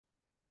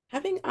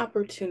Having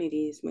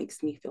opportunities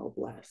makes me feel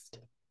blessed.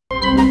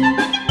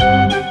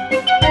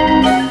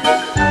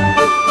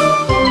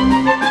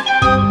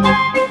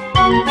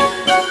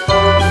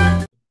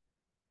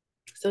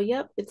 So,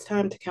 yep, it's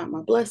time to count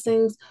my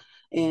blessings,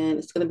 and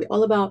it's going to be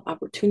all about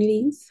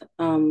opportunities.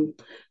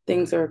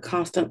 Things are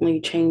constantly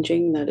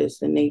changing. That is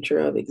the nature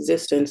of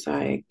existence,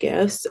 I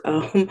guess.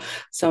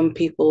 Some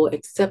people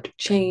accept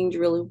change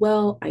really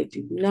well. I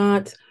do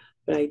not,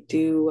 but I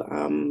do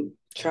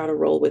try to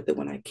roll with it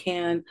when I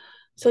can.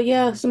 So,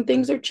 yeah, some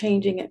things are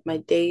changing at my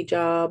day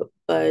job,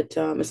 but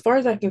as far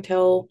as I can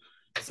tell,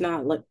 it's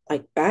not like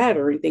bad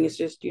or anything. It's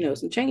just,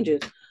 some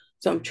changes.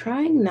 So I'm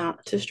trying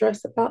not to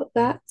stress about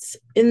that.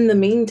 In the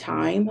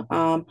meantime,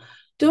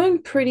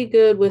 doing pretty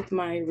good with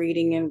my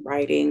reading and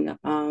writing.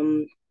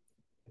 I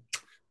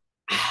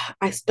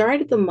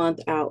started the month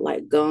out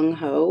like gung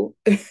ho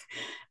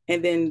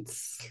and then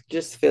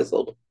just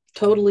fizzled,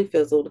 totally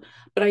fizzled.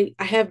 But I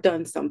have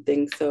done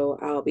something. So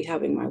I'll be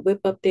having my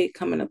whip update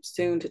coming up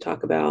soon to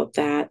talk about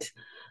that.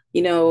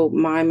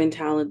 My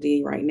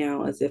mentality right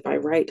now is if I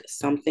write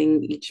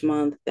something each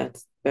month,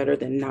 that's better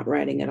than not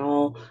writing at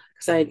all.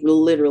 Because I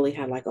literally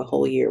had like a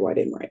whole year where I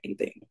didn't write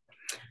anything.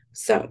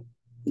 So,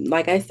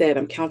 like I said,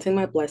 I'm counting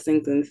my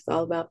blessings and it's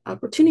all about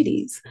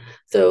opportunities.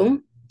 So,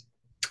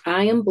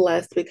 I am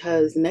blessed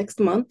because next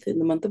month, in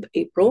the month of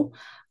April,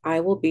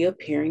 I will be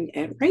appearing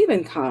at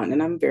RavenCon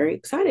and I'm very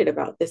excited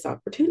about this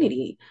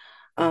opportunity.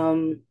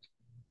 Um,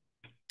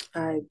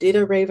 I did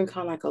a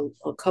RavenCon like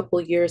a couple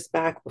years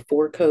back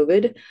before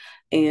COVID.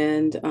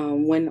 And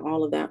when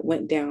all of that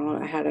went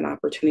down, I had an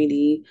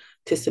opportunity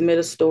to submit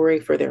a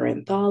story for their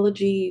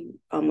anthology,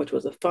 which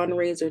was a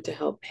fundraiser to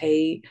help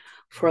pay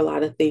for a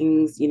lot of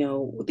things.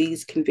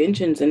 These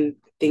conventions and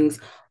things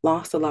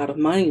lost a lot of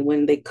money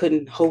when they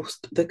couldn't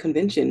host the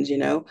conventions.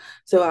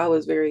 So I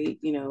was very,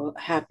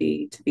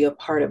 happy to be a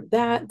part of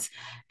that.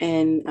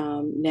 And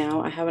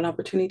now I have an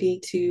opportunity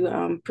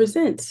to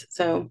present.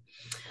 So,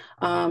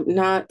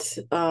 not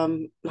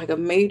like a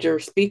major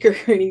speaker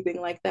or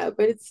anything like that,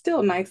 but it's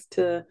still nice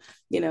to,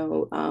 you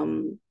know,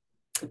 um,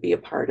 be a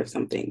part of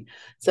something.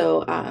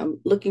 So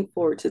I'm looking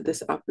forward to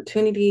this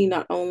opportunity.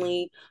 Not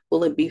only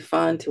will it be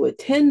fun to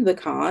attend the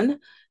con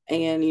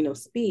and,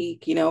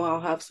 speak, I'll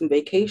have some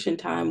vacation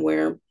time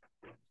where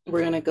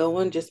we're going to go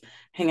and just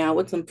hang out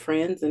with some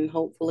friends and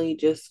hopefully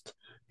just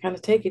kind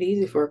of take it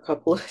easy for a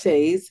couple of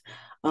days.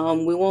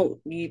 We won't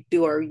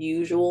do our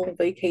usual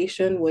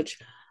vacation, which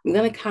I'm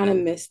going to kind of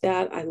miss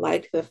that. I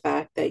liked the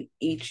fact that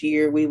each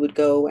year we would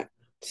go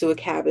to a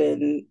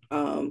cabin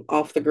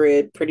off the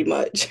grid pretty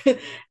much.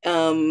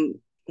 um,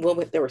 well,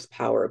 there was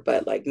power,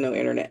 but like no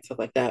internet, stuff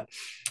like that,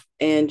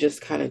 and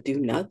just kind of do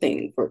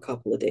nothing for a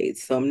couple of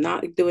days. So I'm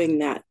not doing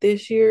that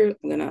this year.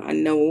 I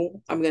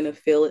know I'm gonna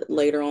feel it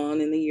later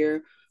on in the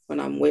year when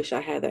I wish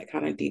I had that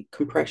kind of deep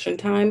compression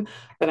time,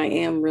 but I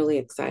am really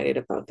excited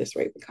about this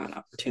RavenCon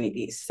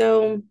opportunity.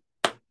 So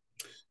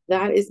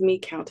that is me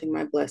counting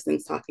my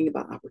blessings, talking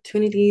about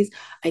opportunities.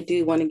 I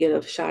do want to give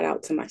a shout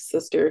out to my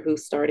sister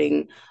who's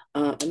starting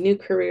a new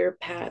career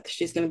path.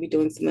 She's going to be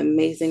doing some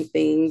amazing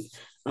things,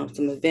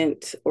 some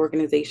event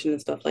organization and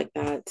stuff like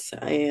that.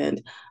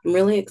 And I'm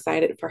really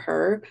excited for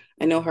her.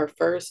 I know her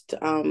first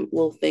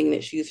little thing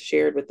that she's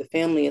shared with the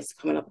family is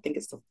coming up. I think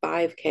it's a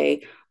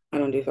 5K. I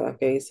don't do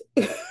 5Ks,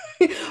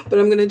 but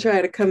I'm going to try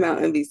to come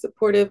out and be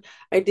supportive.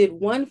 I did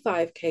one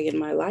 5K in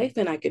my life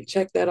and I could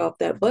check that off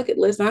that bucket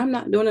list. I'm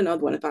not doing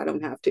another one if I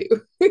don't have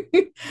to.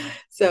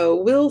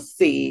 So we'll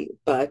see.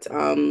 But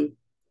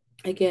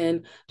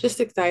again, just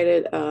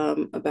excited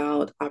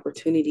about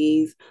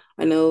opportunities.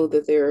 I know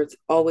that there's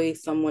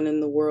always someone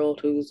in the world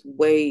who's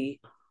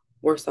way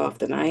worse off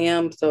than I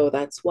am. So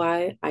that's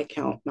why I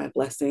count my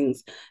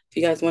blessings. If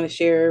you guys want to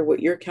share what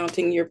you're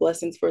counting your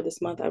blessings for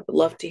this month, I would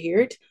love to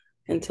hear it.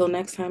 Until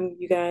next time,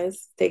 you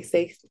guys stay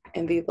safe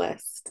and be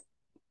blessed.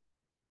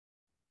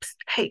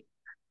 Hey,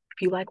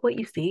 if you like what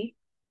you see,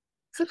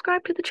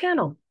 subscribe to the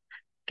channel,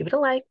 give it a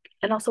like,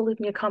 and also leave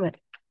me a comment.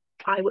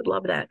 I would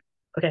love that.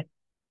 Okay.